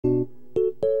Hello,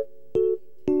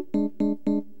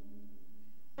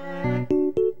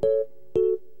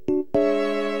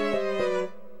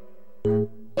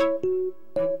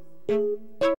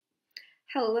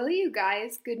 you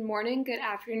guys. Good morning, good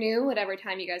afternoon, whatever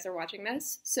time you guys are watching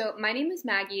this. So, my name is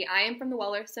Maggie. I am from the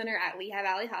Weller Center at Lehigh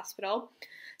Valley Hospital.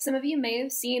 Some of you may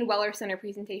have seen Weller Center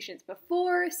presentations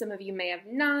before, some of you may have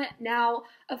not. Now,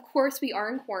 of course, we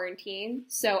are in quarantine,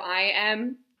 so I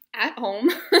am at home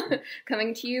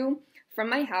coming to you from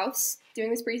my house doing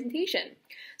this presentation.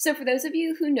 So for those of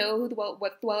you who know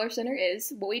what the Weller Center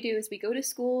is, what we do is we go to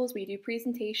schools, we do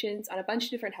presentations on a bunch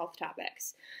of different health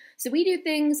topics. So we do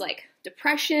things like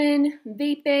depression,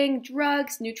 vaping,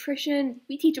 drugs, nutrition.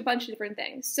 We teach a bunch of different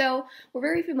things. So we're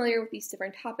very familiar with these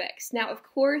different topics. Now, of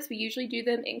course, we usually do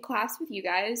them in class with you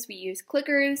guys. We use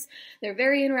clickers. They're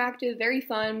very interactive, very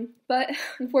fun, but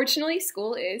unfortunately,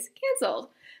 school is canceled.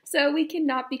 So we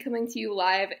cannot be coming to you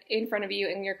live in front of you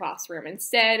in your classroom.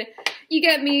 Instead, you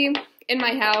get me in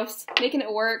my house, making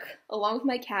it work, along with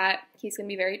my cat. He's going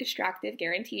to be very distracted,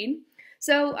 guaranteed.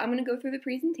 So I'm going to go through the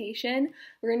presentation.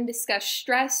 We're going to discuss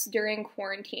stress during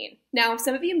quarantine. Now,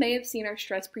 some of you may have seen our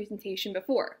stress presentation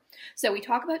before. So we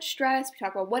talk about stress, we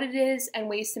talk about what it is, and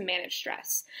ways to manage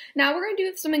stress. Now, we're going to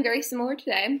do something very similar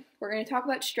today. We're going to talk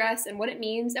about stress and what it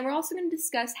means, and we're also going to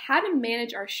discuss how to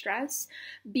manage our stress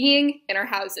being in our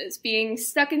houses, being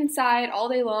stuck inside all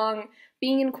day long,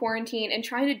 being in quarantine, and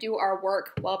trying to do our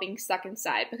work while being stuck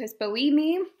inside. Because believe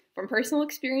me, from personal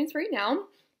experience right now,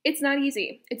 it's not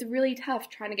easy. It's really tough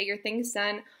trying to get your things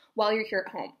done while you're here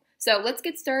at home. So let's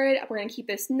get started. We're going to keep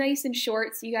this nice and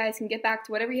short so you guys can get back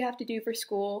to whatever you have to do for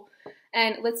school.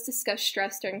 And let's discuss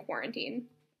stress during quarantine.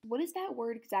 What does that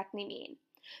word exactly mean?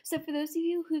 So for those of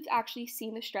you who've actually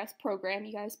seen the stress program,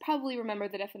 you guys probably remember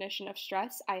the definition of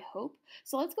stress, I hope.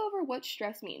 So let's go over what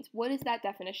stress means. What is that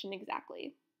definition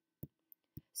exactly?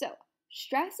 So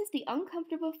stress is the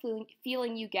uncomfortable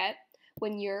feeling you get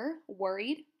when you're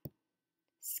worried,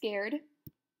 scared,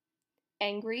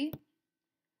 angry,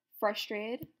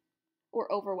 frustrated,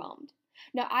 or overwhelmed.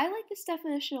 Now, I like this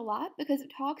definition a lot because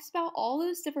it talks about all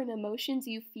those different emotions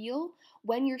you feel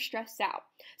when you're stressed out.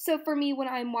 So for me, when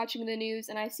I'm watching the news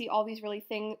and I see all these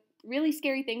really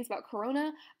scary things about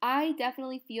corona, I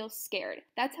definitely feel scared.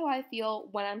 That's how I feel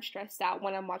when I'm stressed out,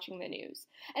 when I'm watching the news.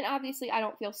 And obviously, I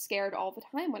don't feel scared all the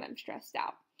time when I'm stressed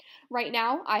out. Right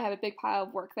now, I have a big pile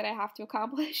of work that I have to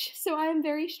accomplish, so I'm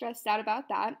very stressed out about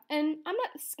that, and I'm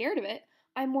not scared of it.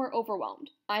 I'm more overwhelmed.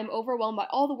 I'm overwhelmed by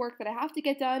all the work that I have to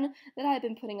get done that I've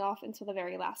been putting off until the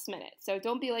very last minute. So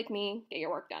don't be like me, get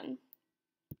your work done.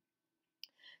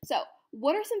 So,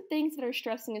 what are some things that are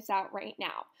stressing us out right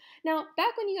now? Now,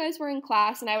 back when you guys were in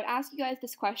class and I would ask you guys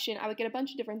this question, I would get a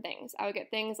bunch of different things. I would get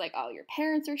things like, oh, your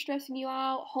parents are stressing you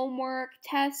out, homework,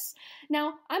 tests.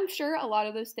 Now, I'm sure a lot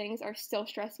of those things are still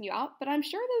stressing you out, but I'm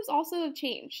sure those also have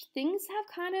changed. Things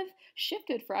have kind of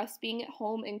shifted for us being at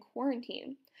home in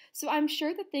quarantine. So I'm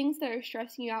sure the things that are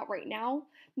stressing you out right now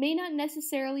may not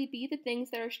necessarily be the things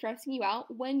that are stressing you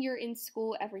out when you're in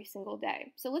school every single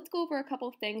day. So let's go over a couple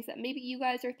of things that maybe you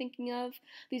guys are thinking of.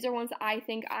 These are ones that I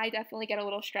think I definitely get a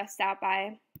little stressed out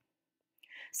by.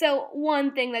 So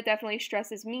one thing that definitely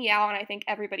stresses me out, and I think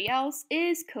everybody else,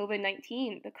 is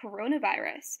COVID-19, the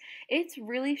coronavirus. It's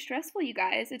really stressful, you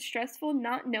guys. It's stressful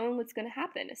not knowing what's going to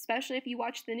happen, especially if you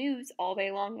watch the news all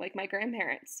day long like my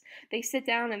grandparents. They sit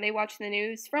down and they watch the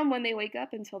news from when they wake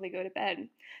up until they go to bed.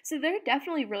 So they're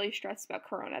definitely really stressed about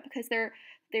corona because they're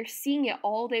seeing it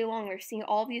all day long. They're seeing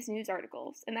all these news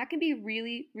articles, and that can be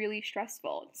really, really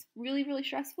stressful. It's really, really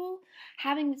stressful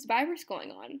having this virus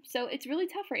going on. So it's really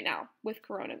tough right now with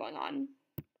corona going on.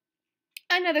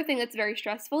 Another thing that's very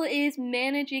stressful is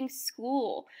managing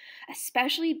school,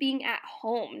 especially being at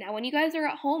home. Now, when you guys are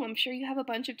at home, I'm sure you have a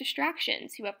bunch of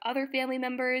distractions. You have other family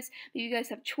members, maybe you guys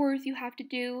have chores you have to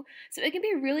do. So it can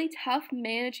be really tough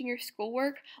managing your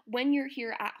schoolwork when you're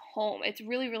here at home. It's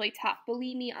really, really tough.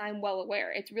 Believe me, I'm well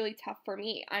aware. It's really tough for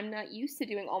me. I'm not used to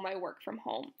doing all my work from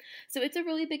home. So it's a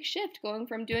really big shift going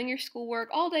from doing your schoolwork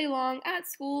all day long at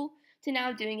school to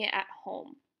now doing it at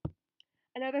home.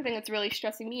 Another thing that's really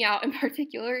stressing me out in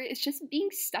particular is just being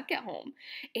stuck at home.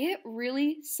 It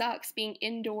really sucks being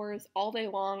indoors all day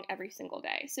long every single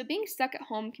day. So being stuck at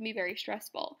home can be very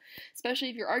stressful,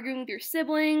 especially if you're arguing with your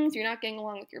siblings, you're not getting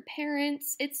along with your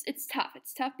parents. It's tough.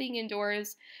 It's tough being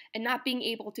indoors and not being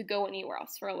able to go anywhere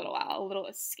else for a little while, a little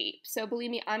escape. So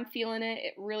believe me, I'm feeling it.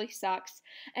 It really sucks.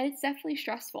 And it's definitely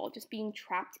stressful just being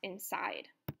trapped inside.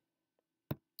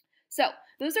 So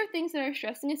those are things that are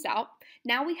stressing us out.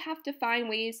 Now we have to find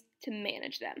ways to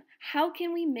manage them. How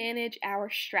can we manage our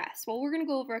stress? Well, we're going to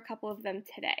go over a couple of them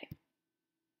today.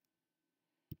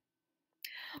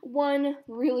 One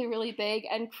really, really big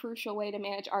and crucial way to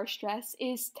manage our stress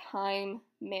is time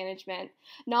management.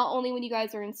 Not only when you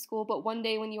guys are in school, but one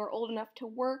day when you are old enough to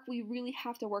work, we really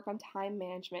have to work on time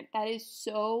management. That is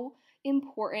so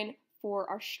important for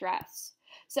our stress.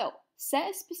 So,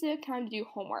 set a specific time to do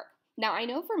homework. Now, I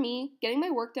know for me, getting my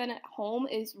work done at home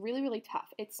is really, really tough.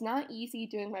 It's not easy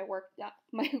doing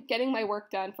getting my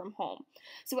work done from home.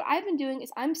 So what I've been doing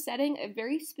is I'm setting a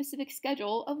very specific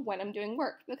schedule of when I'm doing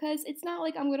work because it's not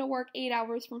like I'm going to work 8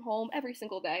 hours from home every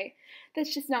single day.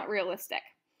 That's just not realistic.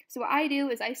 So what I do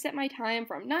is I set my time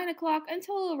from 9 o'clock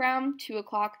until around 2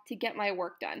 o'clock to get my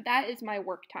work done. That is my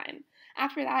work time.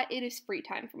 After that, it is free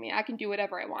time for me. I can do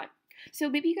whatever I want. So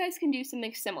maybe you guys can do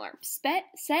something similar. Set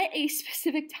a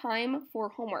specific time for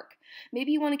homework.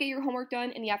 Maybe you want to get your homework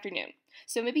done in the afternoon.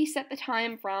 So maybe set the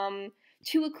time from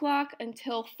 2 o'clock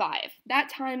until 5. That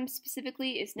time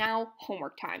specifically is now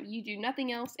homework time. You do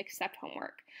nothing else except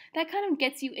homework. That kind of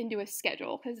gets you into a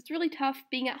schedule because it's really tough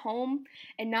being at home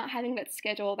and not having that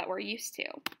schedule that we're used to.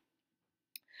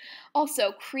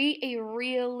 Also, create a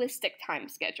realistic time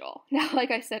schedule. Now, like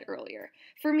I said earlier,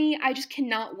 for me, I just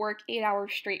cannot work 8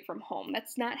 hours straight from home.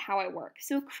 That's not how I work.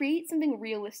 So create something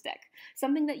realistic,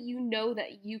 something that you know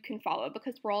that you can follow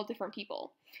because we're all different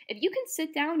people. If you can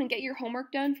sit down and get your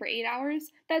homework done for 8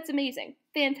 hours, that's amazing.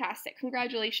 Fantastic.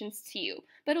 Congratulations to you.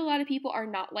 But a lot of people are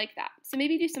not like that. So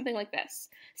maybe do something like this.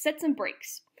 Set some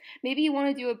breaks. Maybe you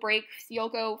want to do a break, so you'll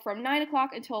go from 9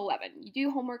 o'clock until 11. You do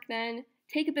homework then,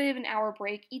 take a bit of an hour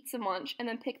break, eat some lunch, and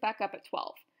then pick back up at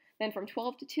 12. Then from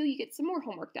 12 to 2, you get some more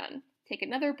homework done. Take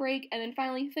another break, and then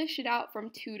finally finish it out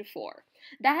from 2 to 4.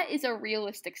 That is a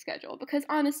realistic schedule because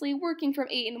honestly, working from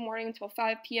 8 in the morning until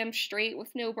 5 p.m. straight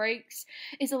with no breaks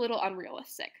is a little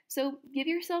unrealistic. So give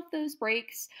yourself those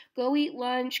breaks, go eat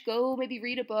lunch, go maybe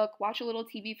read a book, watch a little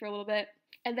TV for a little bit,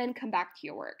 and then come back to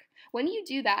your work. When you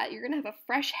do that, you're going to have a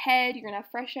fresh head, you're going to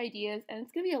have fresh ideas, and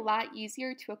it's going to be a lot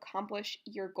easier to accomplish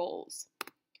your goals.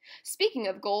 Speaking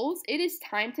of goals, it is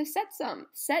time to set some.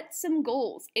 Set some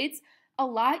goals. It's a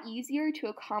lot easier to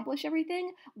accomplish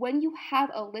everything when you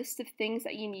have a list of things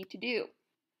that you need to do.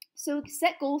 So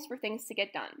set goals for things to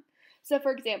get done. So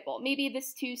for example, maybe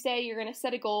this Tuesday you're going to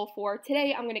set a goal for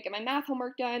today I'm going to get my math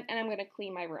homework done and I'm going to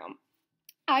clean my room.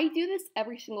 I do this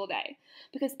every single day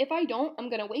because if I don't, I'm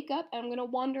going to wake up and I'm going to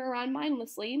wander around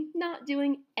mindlessly, not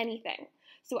doing anything.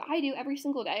 So what I do every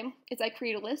single day is I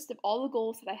create a list of all the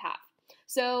goals that I have.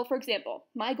 So for example,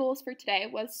 my goals for today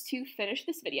was to finish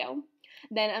this video,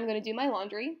 then I'm going to do my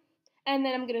laundry, and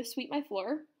then I'm going to sweep my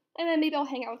floor, and then maybe I'll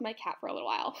hang out with my cat for a little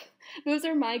while. Those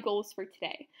are my goals for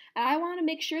today. And I want to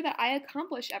make sure that I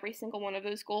accomplish every single one of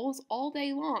those goals all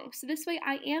day long. So this way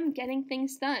I am getting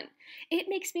things done. It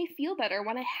makes me feel better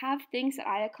when I have things that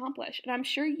I accomplish. And I'm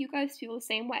sure you guys feel the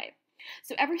same way.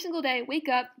 So every single day, wake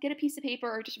up, get a piece of paper,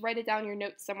 or just write it down in your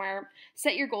notes somewhere,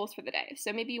 set your goals for the day.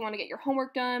 So maybe you want to get your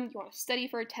homework done, you want to study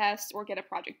for a test, or get a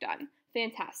project done.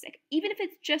 Fantastic. Even if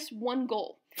it's just one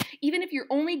goal, even if your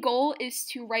only goal is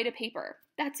to write a paper,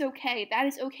 that's okay. That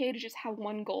is okay to just have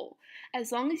one goal.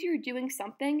 As long as you're doing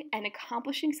something and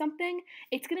accomplishing something,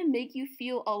 it's going to make you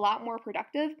feel a lot more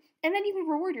productive, and then you can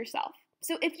reward yourself.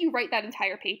 So if you write that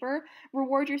entire paper,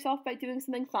 reward yourself by doing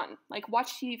something fun, like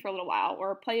watch TV for a little while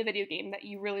or play a video game that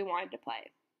you really wanted to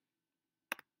play.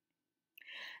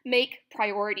 Make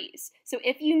priorities. So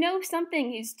if you know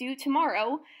something is due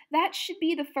tomorrow, that should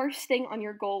be the first thing on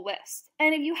your goal list.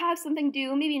 And if you have something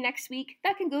due maybe next week,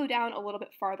 that can go down a little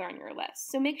bit farther on your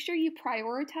list. So make sure you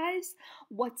prioritize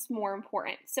what's more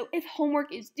important. So if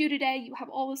homework is due today, you have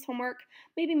all this homework,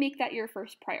 maybe make that your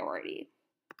first priority.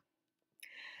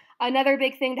 Another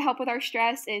big thing to help with our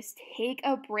stress is take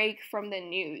a break from the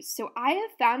news. So I have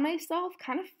found myself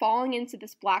kind of falling into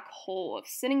this black hole of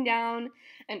sitting down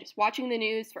and just watching the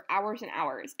news for hours and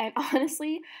hours. And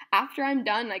honestly, after I'm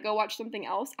done and I go watch something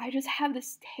else, I just have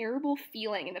this terrible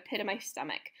feeling in the pit of my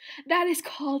stomach. That is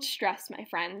called stress, my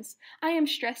friends. I am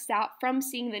stressed out from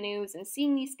seeing the news and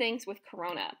seeing these things with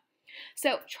Corona.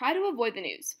 So try to avoid the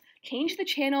news. Change the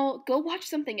channel, go watch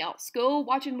something else. Go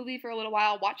watch a movie for a little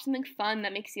while, watch something fun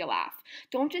that makes you laugh.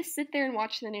 Don't just sit there and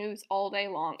watch the news all day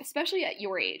long, especially at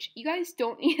your age. You guys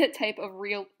don't need a type of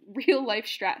real life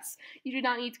stress. You do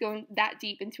not need to go that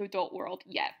deep into adult world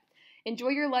yet. Enjoy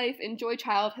your life, enjoy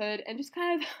childhood, and just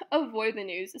kind of avoid the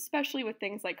news, especially with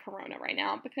things like Corona right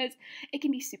now, because it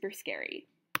can be super scary.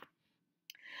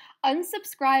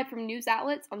 Unsubscribe from news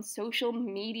outlets on social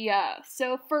media.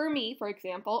 So for me, for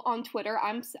example, on Twitter,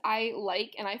 I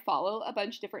like and I follow a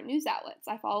bunch of different news outlets.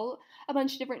 I follow a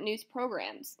bunch of different news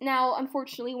programs. Now,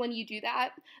 unfortunately, when you do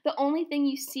that, the only thing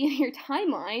you see in your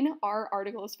timeline are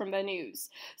articles from the news.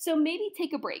 So maybe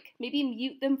take a break. Maybe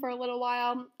mute them for a little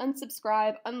while,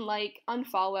 unsubscribe, unlike,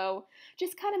 unfollow.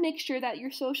 Just kind of make sure that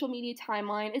your social media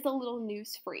timeline is a little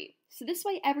news free. So this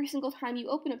way, every single time you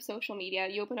open up social media,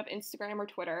 you open up Instagram or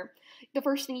Twitter, the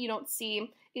first thing you don't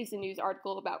see is a news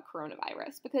article about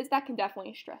coronavirus, because that can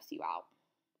definitely stress you out.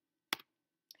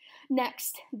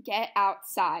 Next, get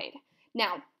outside.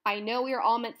 Now, I know we are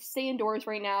all meant to stay indoors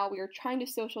right now. We are trying to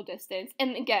social distance,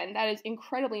 and again, that is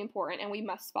incredibly important and we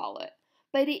must follow it.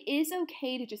 But it is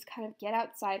okay to just kind of get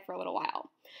outside for a little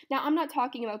while. Now, I'm not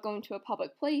talking about going to a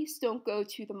public place, don't go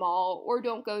to the mall, or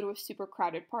don't go to a super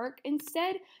crowded park.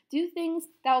 Instead, do things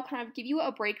that will kind of give you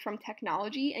a break from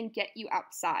technology and get you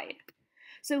outside.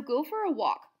 So go for a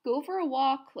walk. Go for a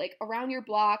walk like around your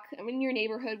block, in your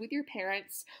neighborhood with your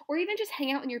parents, or even just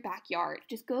hang out in your backyard.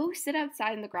 Just go sit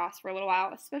outside in the grass for a little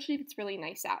while, especially if it's really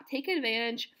nice out. Take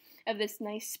advantage of this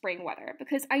nice spring weather,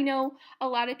 because I know a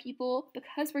lot of people,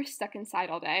 because we're stuck inside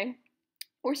all day,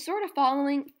 we're sort of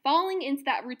falling into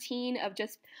that routine of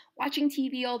just watching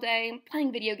TV all day,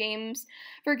 playing video games.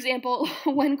 For example,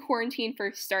 when quarantine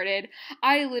first started,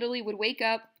 I literally would wake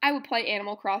up, I would play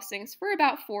Animal Crossings for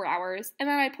about 4 hours, and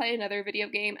then I'd play another video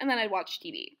game, and then I'd watch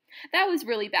TV. That was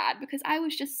really bad because I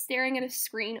was just staring at a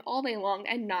screen all day long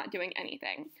and not doing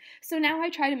anything. So now I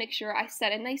try to make sure I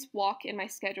set a nice walk in my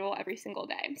schedule every single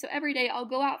day. So every day I'll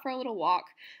go out for a little walk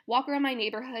around my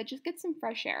neighborhood, just get some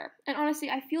fresh air. And honestly,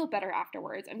 I feel better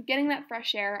afterwards. I'm getting that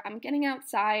fresh air, I'm getting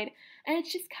outside, and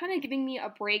it's just kind of giving me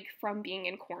a break from being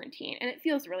in quarantine, and it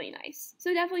feels really nice.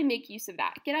 So definitely make use of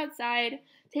that. Get outside,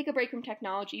 take a break from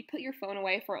technology, put your phone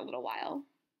away for a little while.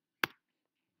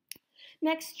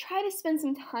 Next, try to spend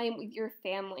some time with your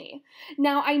family.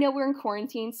 Now, I know we're in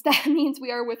quarantine, so that means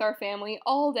we are with our family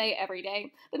all day, every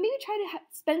day, but maybe try to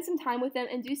spend some time with them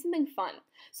and do something fun.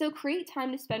 So create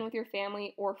time to spend with your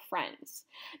family or friends.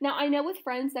 Now, I know with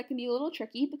friends that can be a little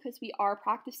tricky because we are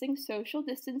practicing social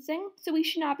distancing, so we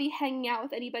should not be hanging out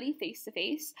with anybody face to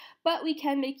face, but we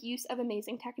can make use of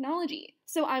amazing technology.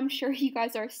 So I'm sure you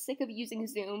guys are sick of using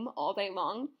Zoom all day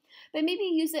long, but maybe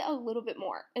use it a little bit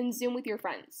more and Zoom with your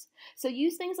friends. So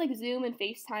use things like Zoom and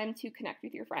FaceTime to connect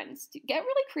with your friends. To get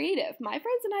really creative. My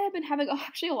friends and I have been having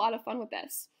actually a lot of fun with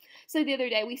this. So the other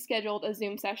day we scheduled a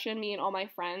Zoom session, me and all my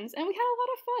friends, and we had a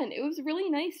lot of fun. It was really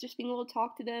nice just being able to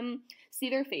talk to them, see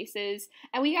their faces,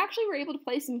 and we actually were able to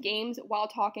play some games while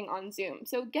talking on Zoom.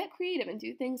 So get creative and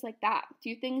do things like that.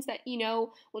 Do things that you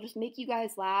know will just make you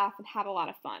guys laugh and have a lot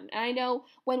of fun. And I know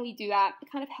when we do that,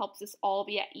 it kind of helps us all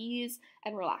be at ease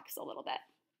and relax a little bit.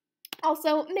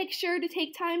 Also, make sure to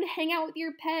take time to hang out with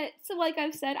your pet. So like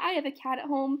I've said, I have a cat at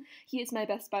home. He is my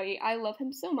best buddy. I love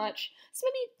him so much. So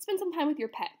maybe spend some time with your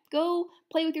pet. Go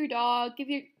play with your dog,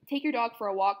 take your dog for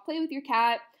a walk, play with your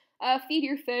cat, feed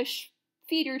your fish,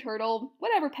 feed your turtle,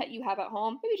 whatever pet you have at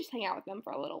home. Maybe just hang out with them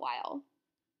for a little while.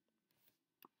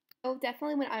 Oh,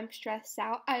 definitely when I'm stressed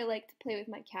out, I like to play with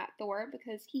my cat Thor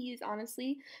because he is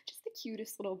honestly just the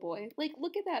cutest little boy. Like,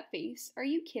 look at that face. Are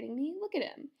you kidding me? Look at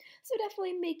him. So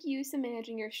definitely make use of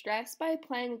managing your stress by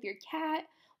playing with your cat,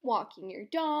 walking your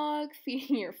dog,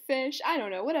 feeding your fish, I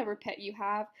don't know, whatever pet you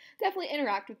have. Definitely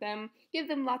interact with them. Give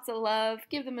them lots of love.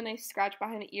 Give them a nice scratch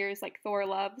behind the ears like Thor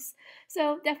loves.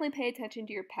 So definitely pay attention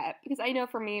to your pet because I know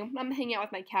for me, when I'm hanging out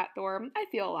with my cat Thor, I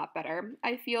feel a lot better.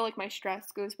 I feel like my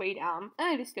stress goes way down and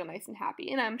I just feel nice and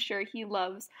happy, and I'm sure he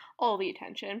loves all the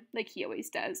attention like he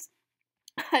always does.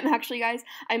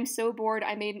 I'm so bored.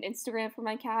 I made an Instagram for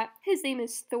my cat. His name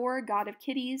is Thor, God of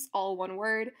Kitties, all one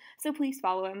word. So please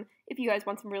follow him if you guys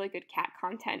want some really good cat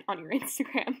content on your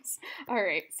Instagrams.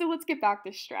 Alright, so let's get back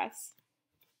to stress.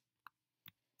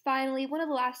 Finally, one of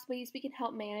the last ways we can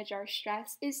help manage our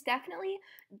stress is definitely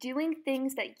doing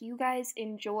things that you guys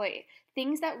enjoy,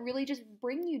 things that really just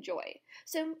bring you joy.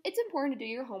 So it's important to do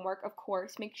your homework, of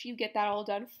course, make sure you get that all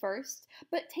done first,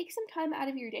 but take some time out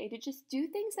of your day to just do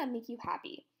things that make you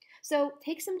happy. So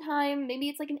take some time, maybe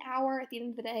it's like an hour at the end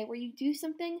of the day where you do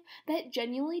something that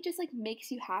genuinely just like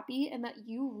makes you happy and that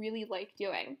you really like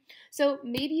doing. So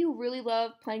maybe you really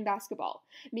love playing basketball.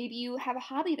 Maybe you have a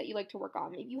hobby that you like to work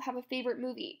on. Maybe you have a favorite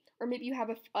movie, or maybe you have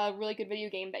a really good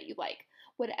video game that you like.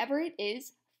 Whatever it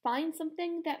is, find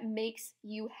something that makes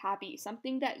you happy,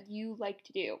 something that you like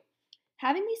to do.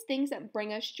 Having these things that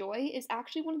bring us joy is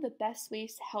actually one of the best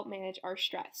ways to help manage our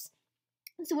stress.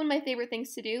 So one of my favorite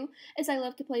things to do is I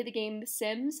love to play the game The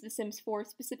Sims 4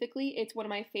 specifically. It's one of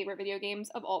my favorite video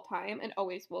games of all time and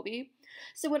always will be.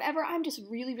 So whenever I'm just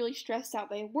really, really stressed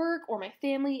out by work or my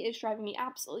family is driving me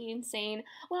absolutely insane,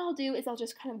 what I'll do is I'll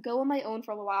just kind of go on my own for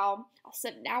a little while. I'll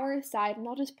set an hour aside and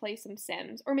I'll just play some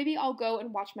Sims. Or maybe I'll go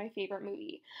and watch my favorite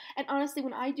movie. And honestly,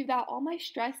 when I do that, all my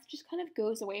stress just kind of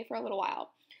goes away for a little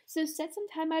while. So set some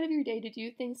time out of your day to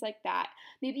do things like that.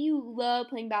 Maybe you love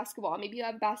playing basketball. Maybe you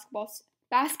have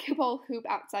basketball hoop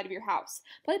outside of your house.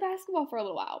 Play basketball for a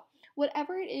little while.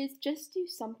 Whatever it is, just do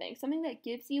something that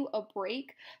gives you a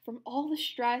break from all the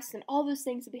stress and all those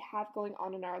things that we have going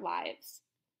on in our lives.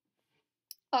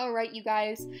 Alright, you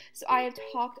guys, so I have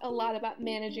talked a lot about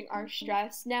managing our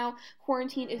stress. Now,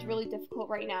 quarantine is really difficult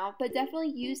right now, but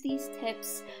definitely use these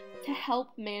tips to help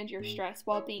manage your stress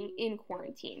while being in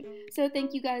quarantine. So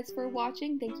thank you guys for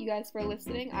watching. Thank you guys for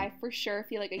listening. I for sure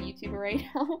feel like a YouTuber right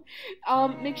now.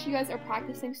 Make sure you guys are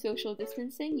practicing social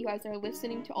distancing. You guys are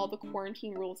listening to all the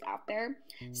quarantine rules out there.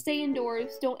 Stay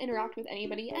indoors, don't interact with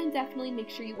anybody, and definitely make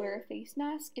sure you wear a face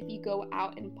mask if you go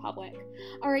out in public.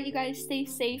 Alright, you guys, stay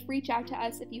safe. Reach out to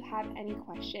us if you have any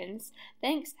questions.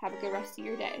 Thanks. Have a good rest of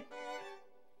your day.